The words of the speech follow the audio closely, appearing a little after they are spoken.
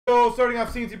So starting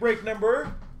off CNC break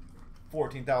number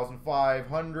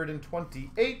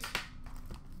 14,528.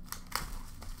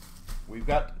 We've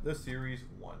got the Series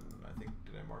 1. I think,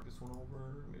 did I mark this one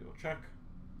over? Maybe we'll check.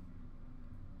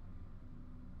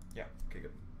 Yeah, okay,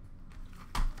 good.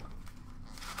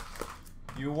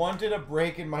 You wanted a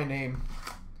break in my name.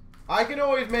 I can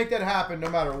always make that happen no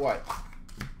matter what.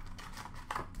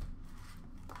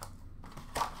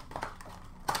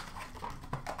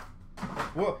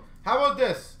 Well, how about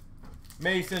this,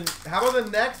 Mason? How about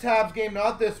the next Habs game,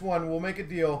 not this one? We'll make a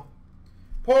deal.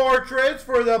 Portraits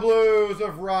for the Blues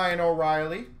of Ryan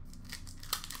O'Reilly.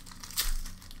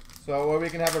 So we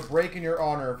can have a break in your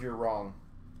honor if you're wrong.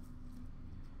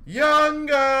 Young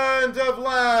Guns of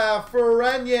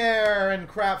Lafreniere and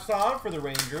Kraftsov for the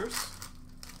Rangers.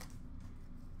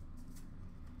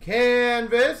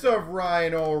 Canvas of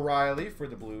Ryan O'Reilly for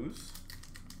the Blues.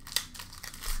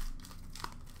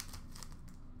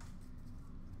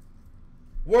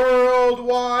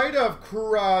 Worldwide of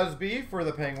Crosby for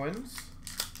the Penguins.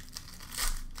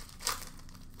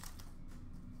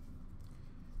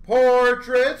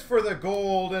 Portraits for the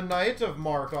Golden Knights of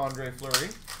Marc-Andre Fleury.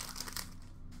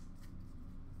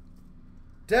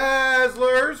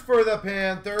 Dazzlers for the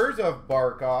Panthers of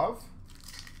Barkov.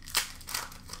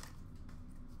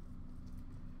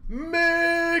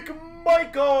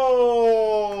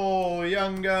 McMichael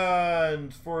Young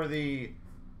Guns for the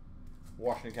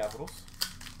Washington Capitals.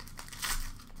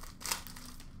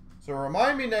 So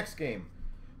remind me next game.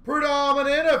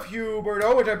 Predominant of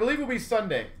Huberto, which I believe will be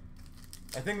Sunday.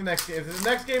 I think the next game, if the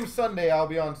next game's Sunday, I'll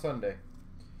be on Sunday.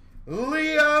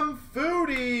 Liam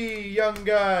Foudy Young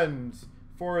Guns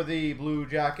for the Blue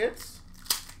Jackets.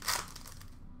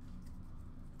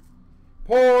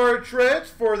 Portraits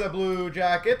for the Blue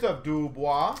Jackets of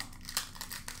Dubois.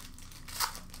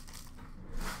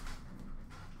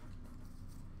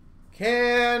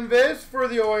 Canvas for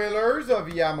the Oilers of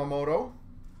Yamamoto.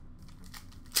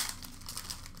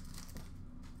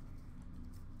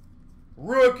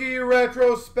 Rookie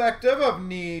retrospective of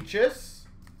Nietzsche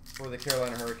for the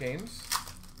Carolina Hurricanes.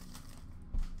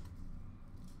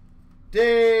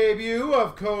 Debut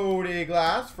of Cody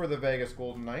Glass for the Vegas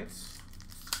Golden Knights.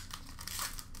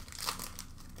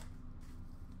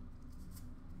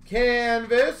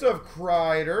 Canvas of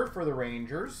Kreider for the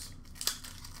Rangers.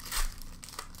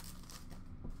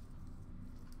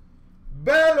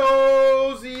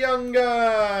 Bellows Young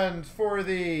Guns for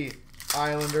the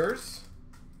Islanders.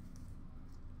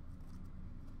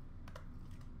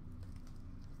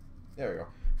 There we go.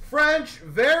 French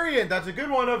variant. That's a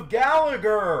good one of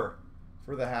Gallagher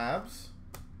for the Habs.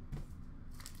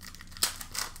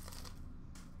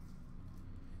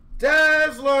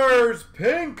 Dazzlers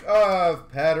pink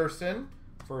of Patterson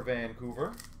for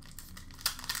Vancouver.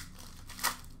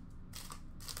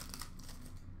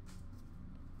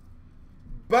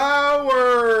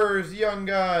 Bowers Young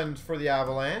Guns for the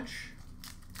Avalanche.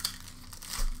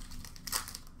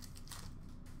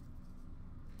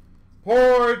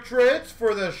 Portraits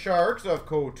for the Sharks of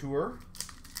Couture.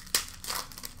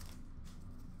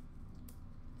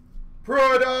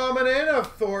 Predominant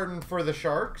of Thornton for the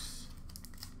Sharks.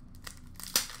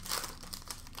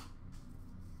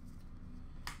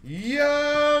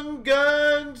 Young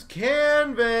Guns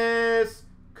Canvas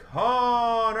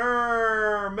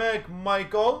Connor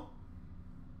McMichael.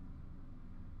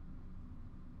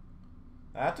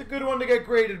 That's a good one to get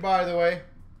graded, by the way.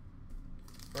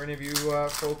 For any of you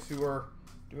folks who are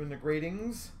doing the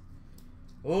gradings.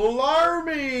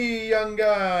 Larmy Young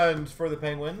Guns for the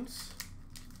Penguins.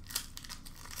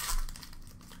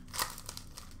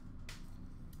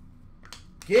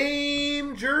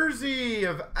 Game jersey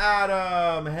of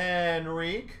Adam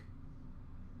Henrique,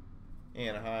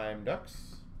 Anaheim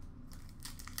Ducks.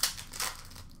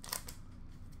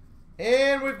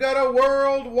 And we've got a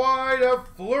worldwide of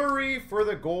Fleury for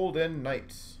the Golden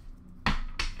Knights.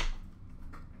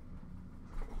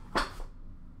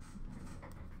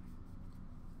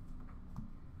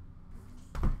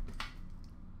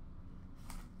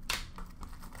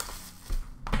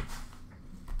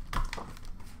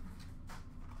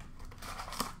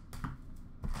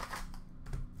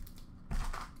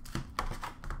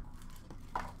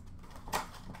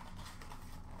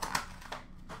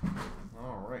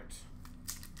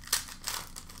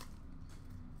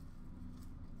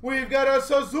 We've got a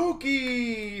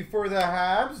Suzuki for the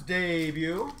Habs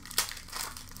debut.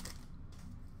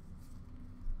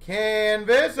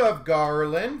 Canvas of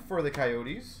Garland for the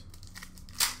Coyotes.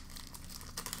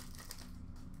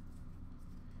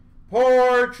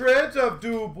 Portraits of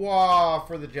Dubois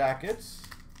for the Jackets.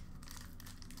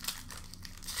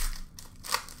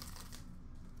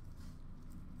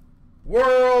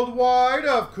 Worldwide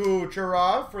of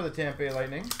CloutsnChara for the Tampa Bay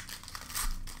Lightning.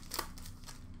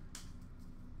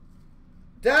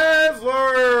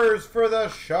 Dazzlers for the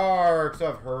Sharks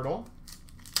of Hurdle.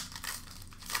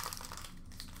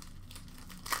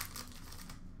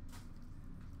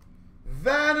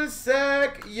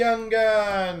 Vanisek Young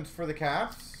Guns for the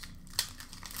Caps.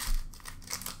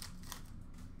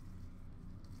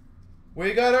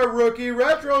 We got a rookie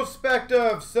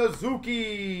retrospective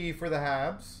Suzuki for the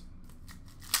Habs.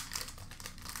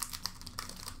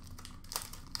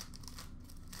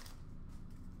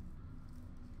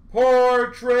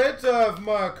 Portrait of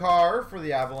Makar for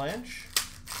the Avalanche.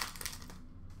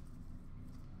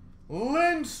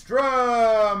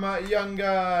 Lindstrom Young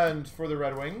Guns for the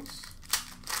Red Wings.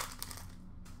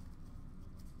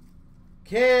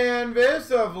 Canvas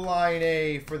of Line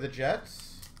A for the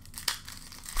Jets.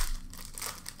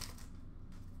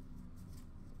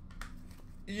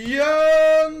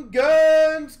 Young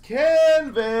Guns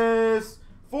canvas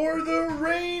for the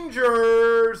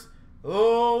Rangers.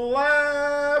 Lafreniere.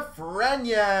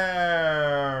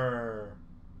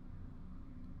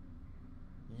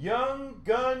 Young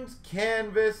Guns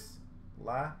canvas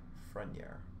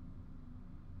Lafreniere.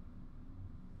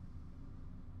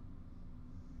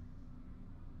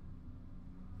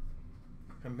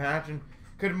 Imagine,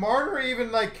 could Marner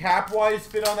even like cap-wise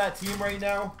fit on that team right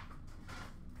now?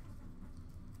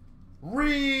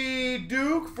 Reed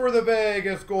Duke for the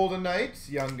Vegas Golden Knights,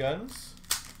 Young Guns.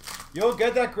 You'll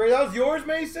get that great. That was yours,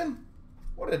 Mason?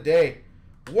 What a day.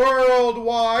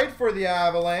 Worldwide for the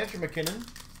Avalanche, McKinnon.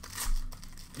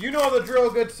 You know the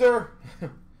drill, good sir.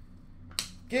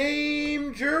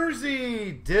 Game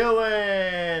jersey,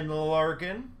 Dylan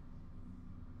Larkin.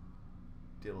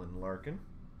 Dylan Larkin.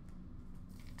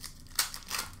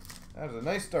 That was a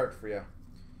nice start for you.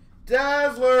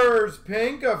 Dazzlers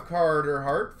pink of Carter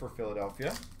Hart for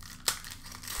Philadelphia.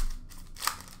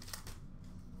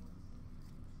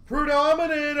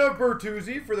 Predominant of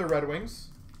Bertuzzi for the Red Wings.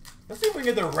 Let's see if we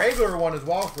can get the regular one as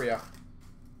well for you.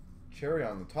 Cherry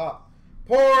on the top.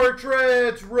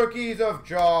 Portraits rookies of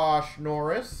Josh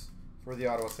Norris for the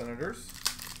Ottawa Senators.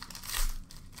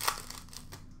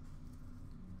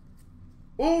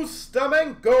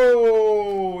 Ustamenko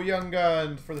Young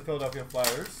Guns for the Philadelphia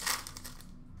Flyers.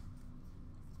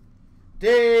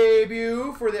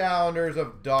 Debut for the Islanders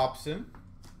of Dobson.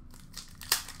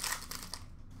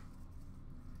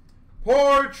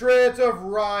 Portrait of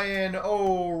Ryan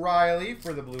O'Reilly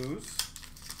for the Blues.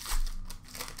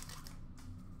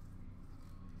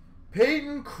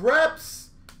 Peyton Krebs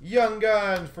Young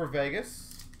Guns for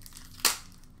Vegas.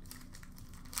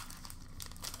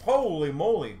 Holy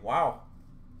moly, wow.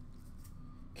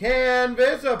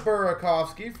 Canvas of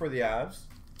Burakovsky for the Avs.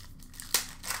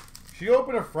 She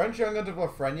opened a French Young Guns of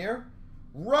Lafreniere.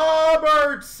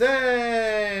 Robertson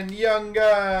Young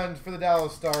Guns for the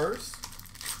Dallas Stars.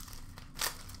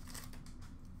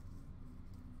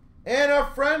 And a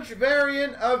French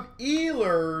variant of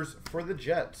Ehlers for the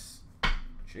Jets.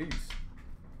 Jeez.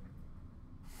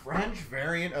 French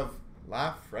variant of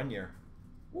Lafreniere.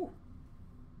 Woo.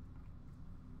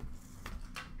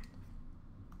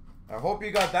 I hope you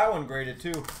got that one graded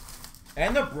too.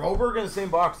 And the Broberg in the same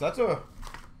box. That's a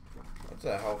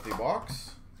healthy box.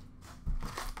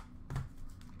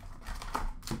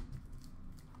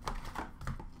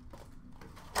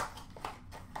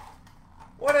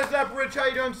 What is up, Rich? How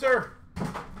you doing, sir?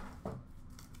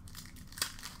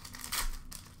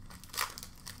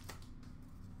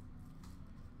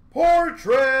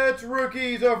 Portraits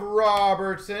rookies of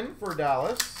Robertson for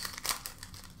Dallas.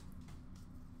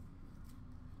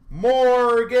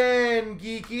 Morgan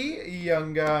Geeky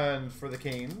Young Guns for the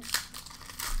Canes.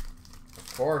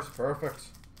 Of course, perfect.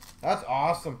 That's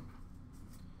awesome.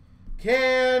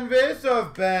 Canvas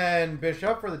of Ben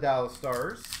Bishop for the Dallas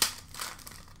Stars.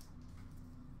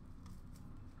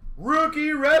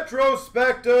 Rookie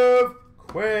retrospective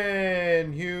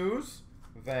Quinn Hughes,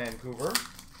 Vancouver.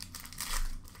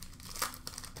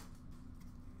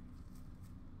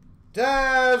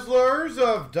 Dazzlers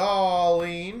of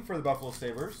Darlene for the Buffalo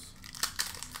Sabres.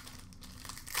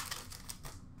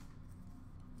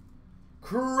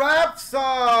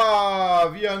 Kravtsov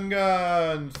Young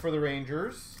Guns for the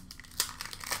Rangers.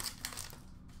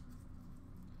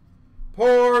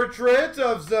 Portrait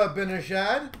of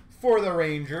Zibanejad for the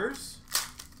Rangers.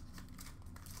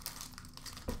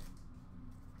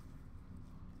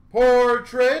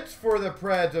 Portraits for the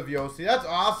Preds of Yossi. That's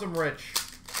awesome, Rich.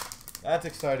 That's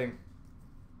exciting.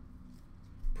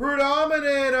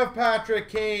 Predominant of Patrick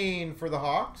Kane for the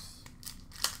Hawks.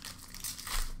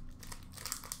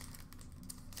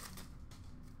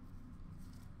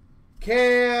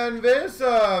 Canvas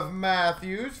of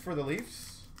Matthews for the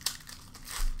Leafs.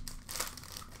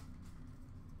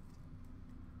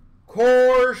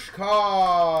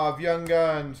 Korshkov, Young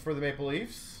Guns for the Maple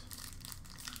Leafs.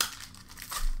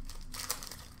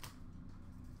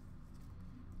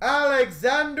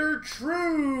 Alexander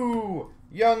True,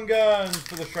 Young Guns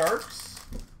for the Sharks.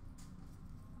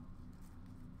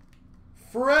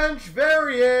 French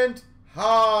variant,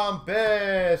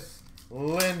 Hampus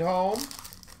Lindholm,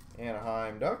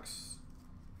 Anaheim Ducks.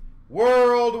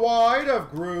 Worldwide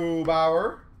of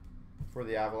Grubauer for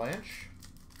the Avalanche.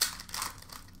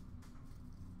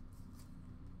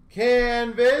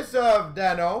 Canvas of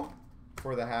Dano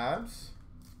for the Habs.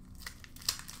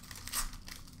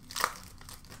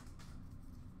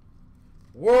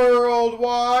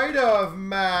 Worldwide of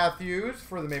Matthews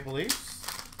for the Maple Leafs.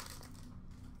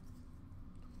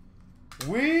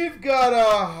 We've got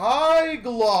a high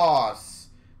gloss.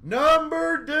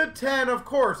 Number to 10. Of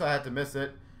course, I had to miss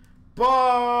it.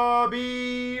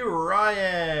 Bobby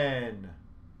Ryan.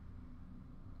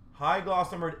 High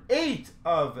gloss numbered 8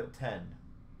 of 10.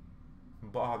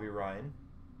 Bobby Ryan.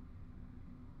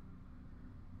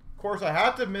 Of course, I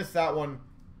had to miss that one.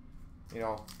 You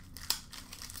know.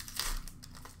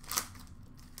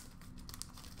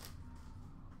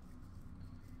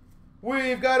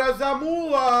 We've got a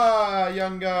Zamula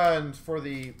Young Guns for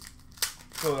the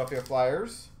Philadelphia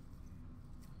Flyers.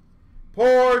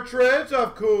 Portrait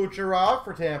of Kucherov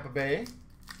for Tampa Bay.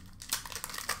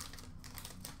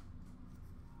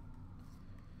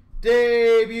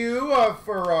 Debut of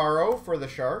Ferraro for the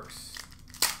Sharks.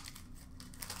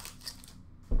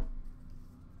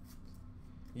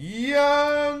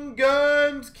 Young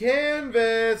Guns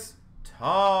Canvas,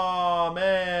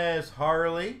 Thomas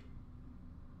Harley.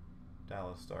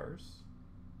 Dallas Stars,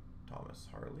 Thomas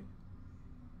Harley.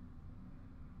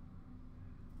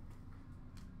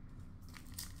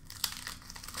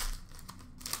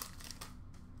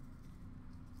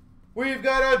 We've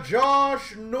got a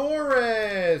Josh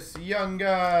Norris, Young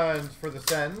Guns for the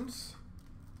Sens.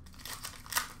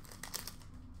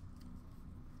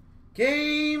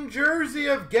 Game jersey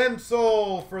of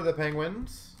Gensel for the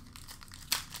Penguins.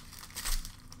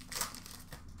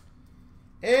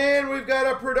 And we've got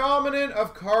a predominant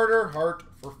of Carter Hart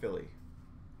for Philly.